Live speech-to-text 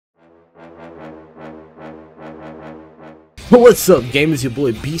What's up, gamers? Your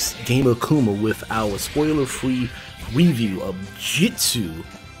boy Beastgamerkuma with our spoiler-free review of Jitsu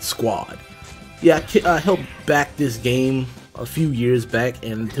Squad. Yeah, I helped back this game a few years back,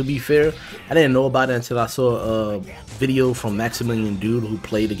 and to be fair, I didn't know about it until I saw a video from Maximilian Dude who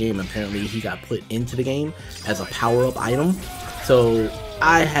played the game. Apparently, he got put into the game as a power-up item, so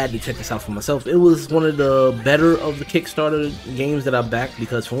I had to check this out for myself. It was one of the better of the Kickstarter games that I backed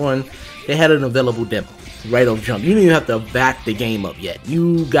because, for one, they had an available demo right off jump. You didn't even have to back the game up yet.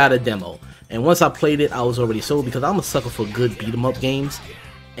 You got a demo. And once I played it, I was already sold because I'm a sucker for good beat 'em up games.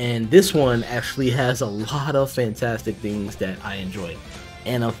 And this one actually has a lot of fantastic things that I enjoy.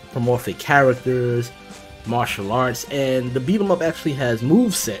 Anthropomorphic characters, martial arts, and the beat 'em up actually has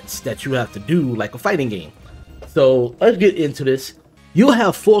move sets that you have to do like a fighting game. So let's get into this. You'll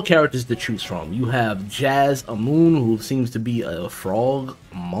have 4 characters to choose from. You have Jazz Amun, who seems to be a frog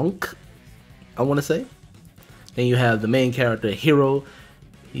monk, I want to say. Then you have the main character, Hiro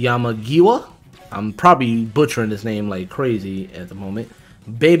Yamagiwa. I'm probably butchering his name like crazy at the moment.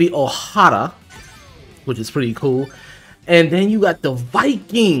 Baby Ohara, which is pretty cool. And then you got the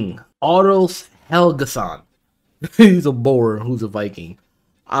Viking, Aros Helgason. He's a boar who's a Viking.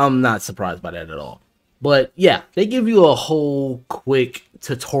 I'm not surprised by that at all. But yeah, they give you a whole quick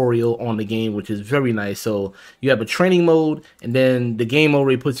tutorial on the game, which is very nice. So you have a training mode, and then the game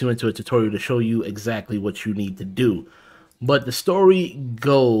already puts you into a tutorial to show you exactly what you need to do. But the story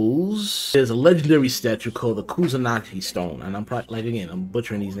goes, there's a legendary statue called the Kusanagi Stone, and I'm probably, like, again, I'm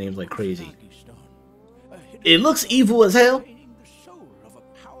butchering these names like crazy. It looks evil as hell,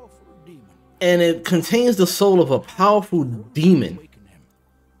 and it contains the soul of a powerful demon.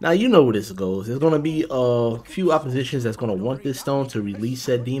 Now, you know where this goes. There's going to be a few oppositions that's going to want this stone to release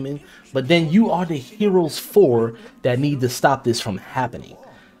that demon. But then you are the heroes 4 that need to stop this from happening.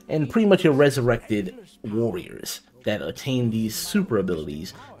 And pretty much you're resurrected warriors that attain these super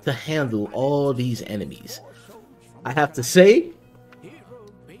abilities to handle all these enemies. I have to say,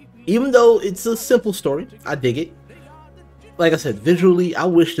 even though it's a simple story, I dig it. Like I said, visually, I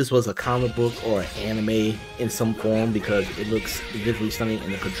wish this was a comic book or an anime in some form because it looks visually stunning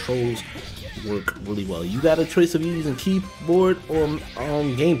and the controls work really well. You got a choice of using keyboard or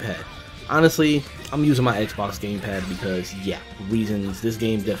gamepad. Honestly, I'm using my Xbox gamepad because, yeah, reasons this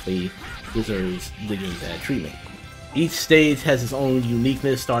game definitely deserves the gamepad treatment. Each stage has its own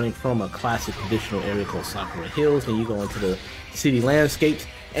uniqueness, starting from a classic traditional area called Sakura Hills, and you go into the city landscapes.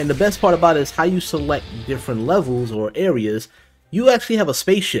 And the best part about it is how you select different levels or areas. You actually have a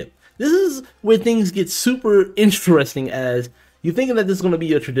spaceship. This is where things get super interesting, as you're thinking that this is going to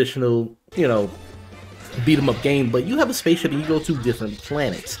be a traditional, you know, beat 'em up game, but you have a spaceship and you go to different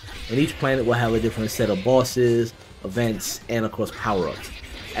planets. And each planet will have a different set of bosses, events, and of course power-ups.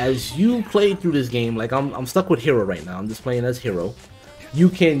 As you play through this game, like I'm stuck with Hiro right now. I'm just playing as Hiro. You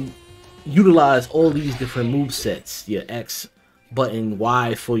can utilize all these different move sets. Your X button,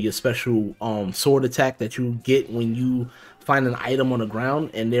 Y for your special sword attack that you get when you find an item on the ground,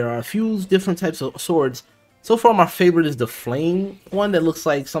 and there are a few different types of swords. So far, my favorite is the flame one that looks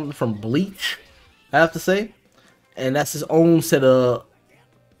like something from Bleach, I have to say, and that's his own set of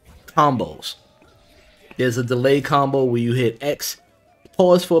combos. There's a delay combo where you hit X,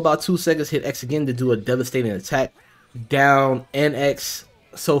 pause for about 2 seconds, hit X again to do a devastating attack, down and X,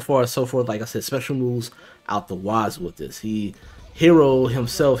 so far so forth. Like I said, special moves out the wazoo with this. Hiro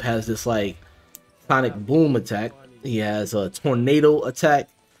himself has this like sonic boom attack. He has a tornado attack,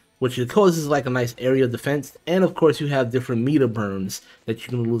 which causes like a nice area of defense, and of course you have different meter burns that you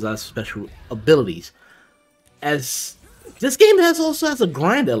can lose as special abilities. As this game also has a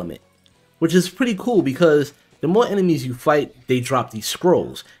grind element, which is pretty cool because the more enemies you fight, they drop these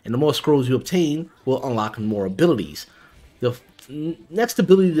scrolls, and the more scrolls you obtain will unlock more abilities. The next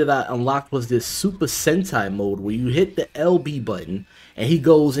ability that I unlocked was this Super Sentai mode where you hit the LB button and he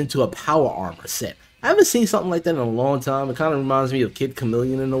goes into a power armor set. I haven't seen something like that in a long time. It kind of reminds me of Kid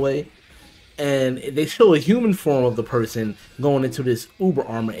Chameleon in a way. And they show a human form of the person going into this uber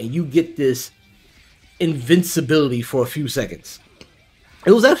armor, and you get this invincibility for a few seconds.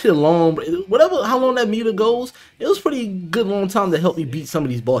 It was actually a long, how long that meter goes, it was pretty good long time to help me beat some of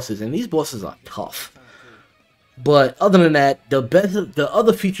these bosses, and these bosses are tough. But other than that, the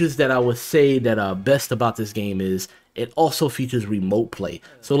other features that I would say that are best about this game is it also features remote play.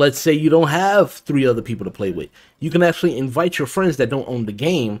 So let's say you don't have 3 other people to play with. You can actually invite your friends that don't own the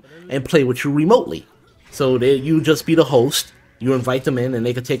game and play with you remotely. So you just be the host, you invite them in, and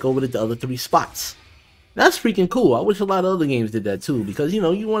they can take over the other 3 spots. That's freaking cool. I wish a lot of other games did that too, because, you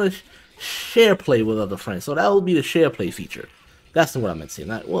know, you want to share play with other friends. So that would be the share play feature. That's what I meant to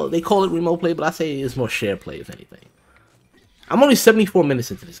say. Well, they call it remote play, but I say it's more share play, if anything. I'm only 74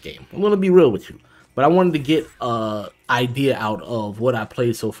 minutes into this game. I'm gonna be real with you, but I wanted to get a idea out of what I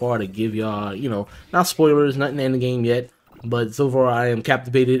played so far to give y'all, you know, not spoilers, nothing in the game yet, but so far I am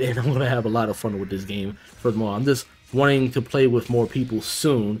captivated and I'm gonna have a lot of fun with this game. Furthermore, I'm just wanting to play with more people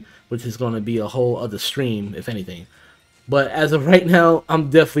soon, which is gonna be a whole other stream, if anything. But as of right now, I'm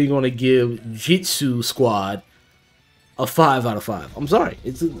definitely gonna give Jitsu Squad a 5 out of 5. I'm sorry.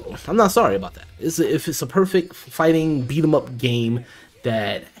 I'm not sorry about that. If it's a perfect fighting beat 'em up game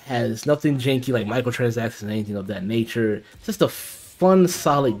that has nothing janky like microtransactions and anything of that nature, it's just a fun,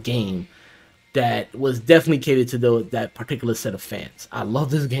 solid game that was definitely catered to that particular set of fans. I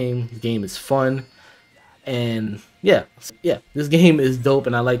love this game. The game is fun, and yeah, this game is dope,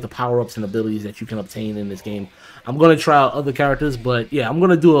 and I like the power-ups and abilities that you can obtain in this game. I'm gonna try out other characters, but yeah, I'm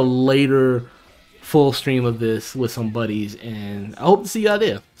gonna do a later full stream of this with some buddies, and I hope to see y'all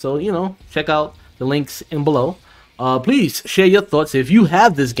there. So, you know, check out the links in below. Please share your thoughts. If you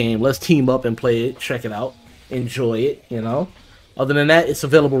have this game, let's team up and play it, check it out, enjoy it, you know. Other than that, it's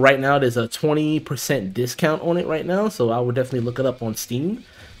available right now. There's a 20% discount on it right now, so I would definitely look it up on Steam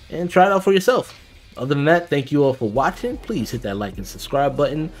and try it out for yourself. Other than that, thank you all for watching. Please hit that like and subscribe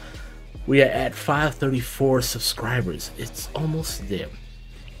button. We are at 534 subscribers. It's almost there.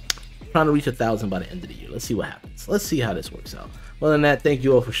 Trying to reach 1,000 by the end of the year. Let's see what happens. Let's see how this works out. Other than that, thank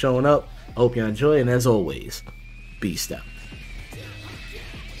you all for showing up. I hope you enjoy, and as always, Beast out.